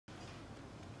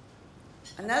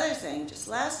Another thing, just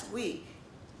last week,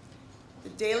 the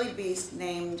Daily Beast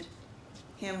named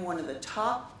him one of the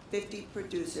top 50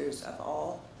 producers of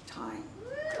all time.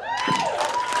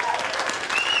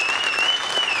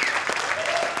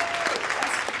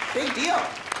 That's a big deal.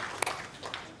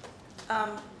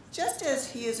 Just as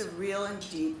he is a real and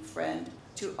deep friend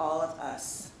to all of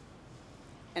us,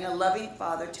 and a loving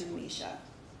father to Misha,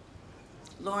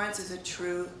 Lawrence is a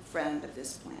true friend of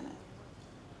this planet.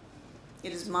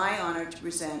 It is my honor to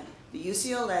present the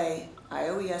UCLA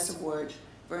IOES Award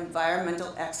for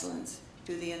Environmental Excellence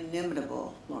to the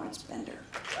inimitable Lawrence Bender.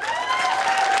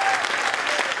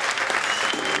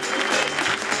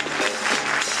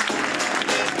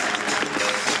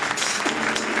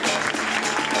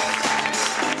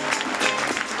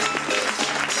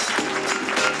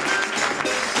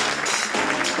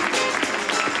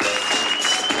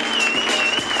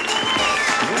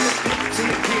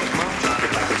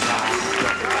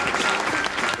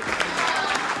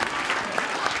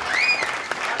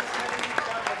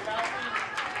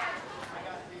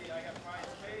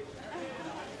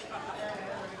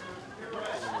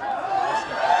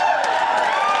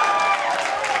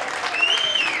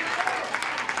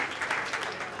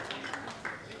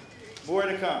 More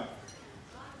to come.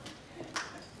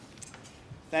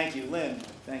 Thank you, Lyn.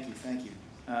 Thank you, thank you.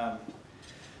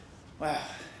 Wow,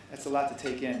 that's a lot to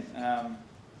take in.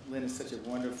 Lyn is such a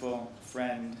wonderful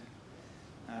friend,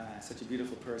 such a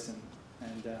beautiful person,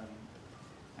 and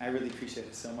I really appreciate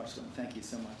it so much, Lyn. Thank you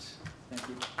so much. Thank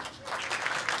you.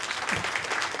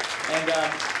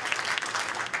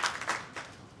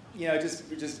 And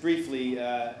just briefly,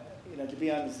 to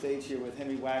be on the stage here with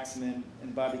Henry Waxman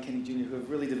and Bobby Kennedy Jr., who have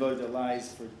really devoted their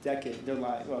lives for decades, their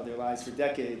lives for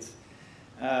decades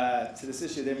to this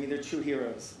issue. They're true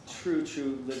heroes, true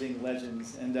living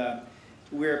legends, and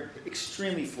we're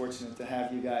extremely fortunate to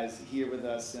have you guys here with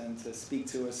us and to speak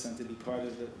to us and to be part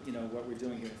of what we're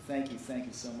doing here. Thank you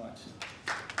so much.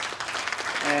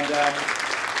 And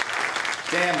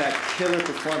damn, that killer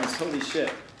performance! Holy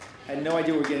shit! I had no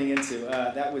idea what we were getting into.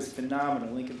 That was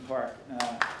phenomenal, Lincoln Park.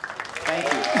 Thank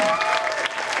you.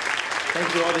 Thank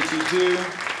you for all that you do.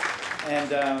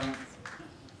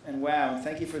 And wow,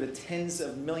 thank you for the tens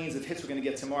of millions of hits we're going to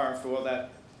get tomorrow for all that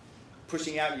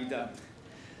pushing out you've done.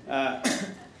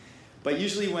 But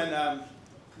usually when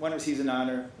one receives an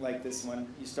honor like this one,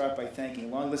 you start by thanking a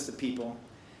long list of people.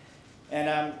 And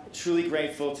I'm truly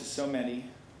grateful to so many.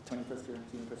 Tony Prisker,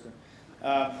 Stephen Prisker.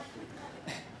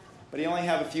 But I only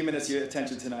have a few minutes of your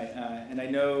attention tonight, and I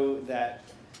know that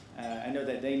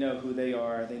they know who they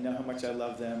are. They know how much I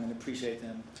love them and appreciate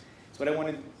them. So what I want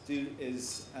to do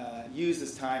is use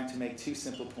this time to make two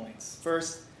simple points.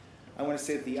 First, I want to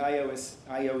say that the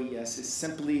IOES is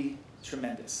simply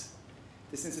tremendous.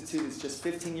 This institute is just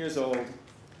 15 years old,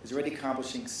 is already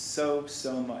accomplishing so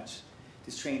much. It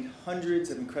has trained hundreds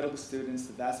of incredible students,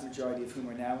 the vast majority of whom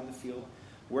are now in the field,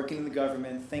 working in the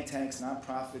government, think tanks,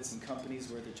 nonprofits, and companies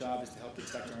where their job is to help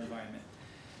protect our environment.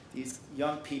 These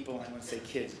young people, I want to say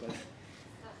kids, but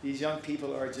these young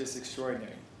people are just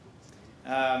extraordinary.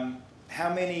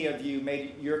 How many of you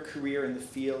made your career in the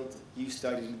field you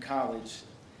studied in college?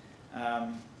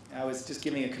 I was just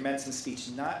giving a commencement speech,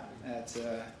 not at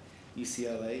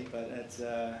UCLA, but at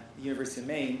the University of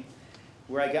Maine,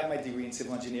 where I got my degree in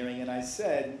civil engineering, and I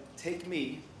said, take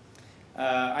me.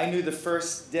 I knew the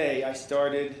first day I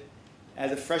started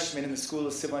as a freshman in the School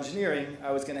of Civil Engineering,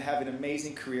 I was going to have an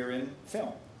amazing career in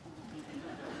film.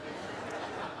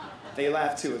 They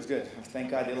laughed too, it's good.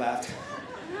 Thank God they laughed.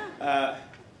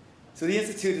 So the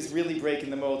Institute is really breaking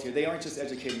the mold here. They aren't just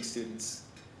educating students.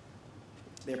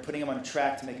 They're putting them on a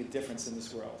track to make a difference in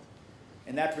this world.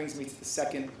 And that brings me to the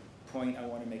second point I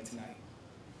want to make tonight.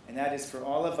 And that is for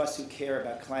all of us who care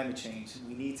about climate change,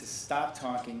 we need to stop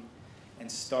talking and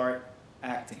start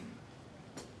acting.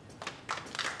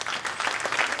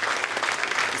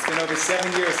 It's been over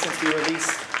 7 years since we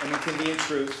released An Inconvenient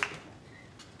Truth.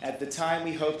 At the time,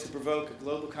 we hoped to provoke a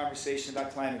global conversation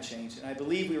about climate change, and I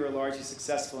believe we were largely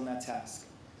successful in that task.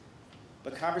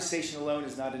 But conversation alone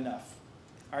is not enough.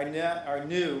 Our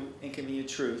new Inconvenient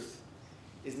Truth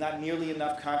is not nearly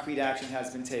enough concrete action has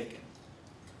been taken.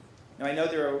 Now, I know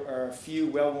there are a few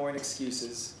well-worn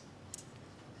excuses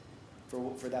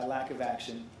for that lack of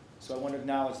action, so I want to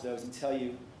acknowledge those and tell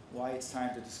you why it's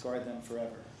time to discard them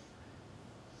forever.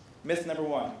 Myth number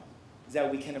one is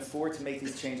that we can afford to make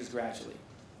these changes gradually.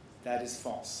 That is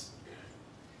false.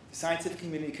 The scientific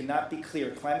community cannot be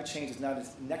clear. Climate change is not a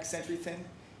next century thing.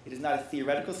 It is not a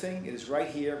theoretical thing. It is right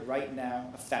here, right now,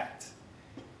 a fact.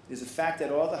 It is a fact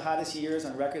that all the hottest years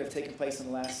on record have taken place in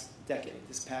the last decade,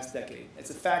 this past decade. It's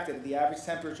a fact that the average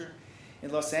temperature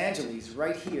in Los Angeles,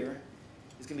 right here,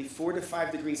 is going to be 4 to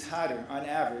 5 degrees hotter on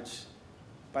average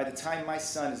by the time my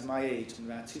son is my age, in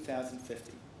about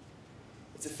 2050.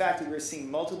 It's a fact that we're seeing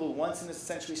multiple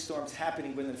once-in-a-century storms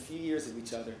happening within a few years of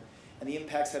each other, and the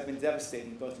impacts have been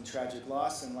devastating, both in tragic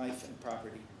loss and life and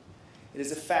property. It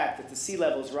is a fact that the sea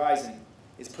level is rising,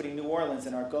 is putting New Orleans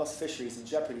and our Gulf fisheries in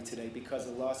jeopardy today because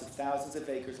of the loss of thousands of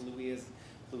acres of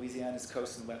Louisiana's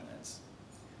coast and wetlands.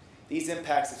 These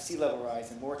impacts of sea level rise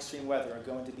and more extreme weather are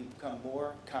going to become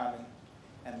more common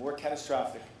and more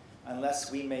catastrophic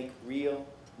unless we make real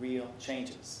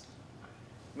changes.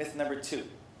 Myth number 2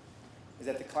 is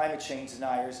that the climate change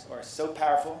deniers are so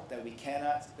powerful that we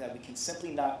can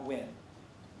simply not win.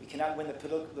 We cannot win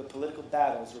the political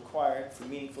battles required for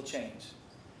meaningful change.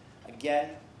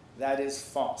 Again, that is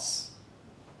false.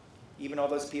 Even all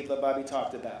those people that Bobby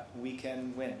talked about, we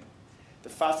can win. The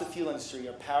fossil fuel industry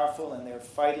are powerful, and they're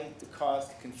fighting to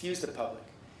confuse the public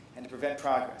and to prevent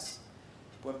progress.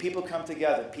 When people come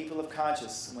together, people of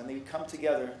conscience, when they come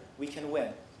together, we can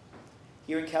win.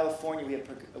 Here in California,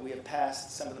 we have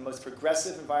passed some of the most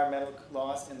progressive environmental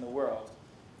laws in the world,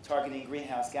 targeting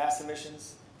greenhouse gas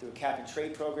emissions through a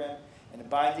cap-and-trade program and a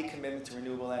binding commitment to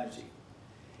renewable energy.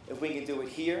 If we can do it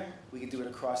here, we can do it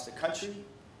across the country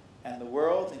and the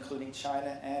world, including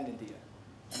China and India,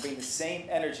 and bring the same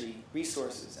energy,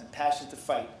 resources, and passion to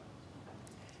fight.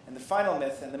 And the final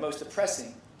myth, and the most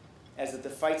depressing, is that the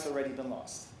fight's already been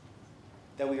lost,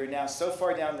 that we are now so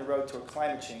far down the road toward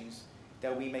climate change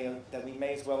that we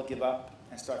may as well give up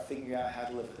and start figuring out how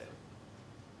to live with it.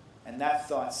 And that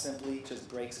thought simply just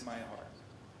breaks my heart.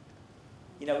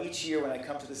 You know, each year when I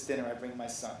come to this dinner, I bring my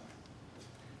son.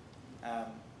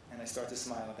 And I start to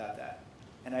smile about that.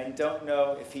 And I don't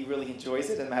know if he really enjoys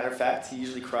it. As a matter of fact, he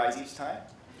usually cries each time,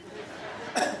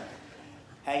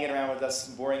 hanging around with us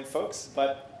boring folks.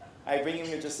 But I bring him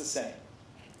here just the same.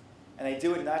 And I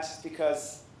do it not just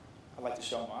because I like to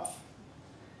show him off,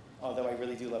 although I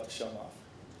really do love to show him off.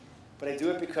 But I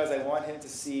do it because I want him to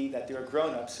see that there are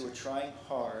grown-ups who are trying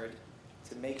hard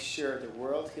to make sure the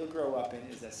world he'll grow up in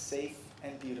is as safe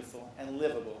and beautiful and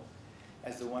livable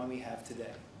as the one we have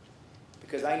today.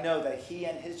 Because I know that he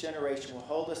and his generation will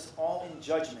hold us all in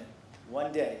judgment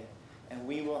one day, and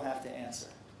we will have to answer.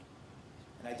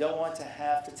 And I don't want to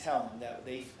have to tell them that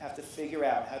they have to figure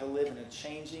out how to live in a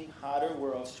changing, hotter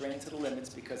world strained to the limits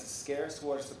because of scarce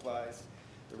water supplies,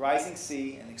 the rising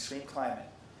sea, and extreme climate.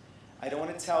 I don't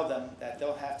want to tell them that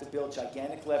they'll have to build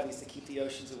gigantic levees to keep the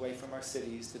oceans away from our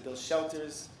cities, to build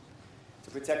shelters, to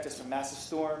protect us from massive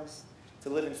storms, to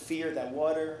live in fear that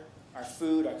water, our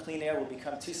food, our clean air will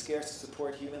become too scarce to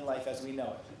support human life as we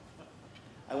know it.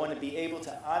 I want to be able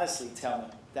to honestly tell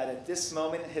them that at this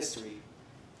moment in history,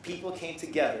 people came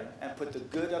together and put the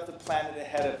good of the planet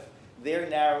ahead of their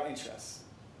narrow interests.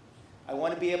 I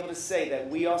want to be able to say that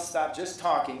we all stopped just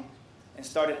talking and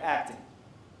started acting.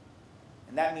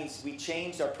 And that means we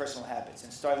changed our personal habits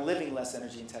and started living less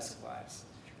energy-intensive lives.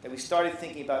 That we started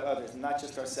thinking about others and not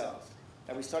just ourselves.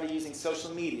 That we started using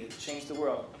social media to change the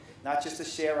world, not just to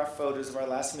share our photos of our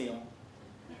last meal.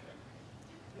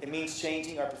 It means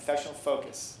changing our professional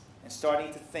focus and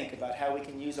starting to think about how we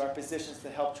can use our positions to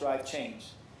help drive change.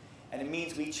 And it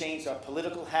means we changed our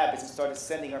political habits and started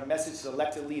sending our message to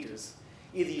elected leaders.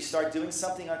 Either you start doing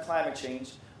something on climate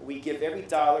change, or we give every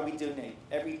dollar we donate,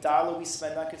 every dollar we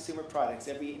spend on consumer products,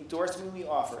 every endorsement we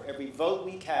offer, every vote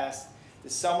we cast to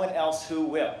someone else who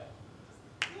will.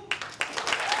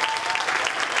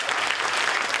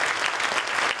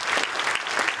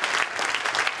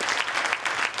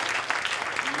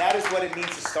 And that is what it means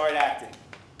to start acting.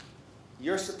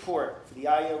 Your support for the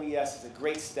IOES is a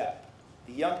great step.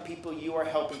 The young people you are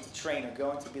helping to train are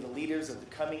going to be the leaders of the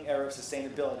coming era of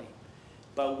sustainability.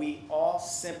 But we all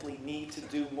simply need to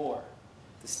do more.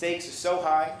 The stakes are so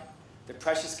high, the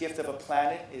precious gift of a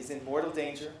planet is in mortal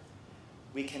danger.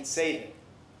 We can save it,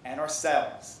 and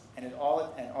ourselves, and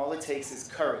all it takes is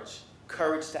courage.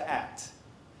 Courage to act.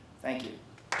 Thank you.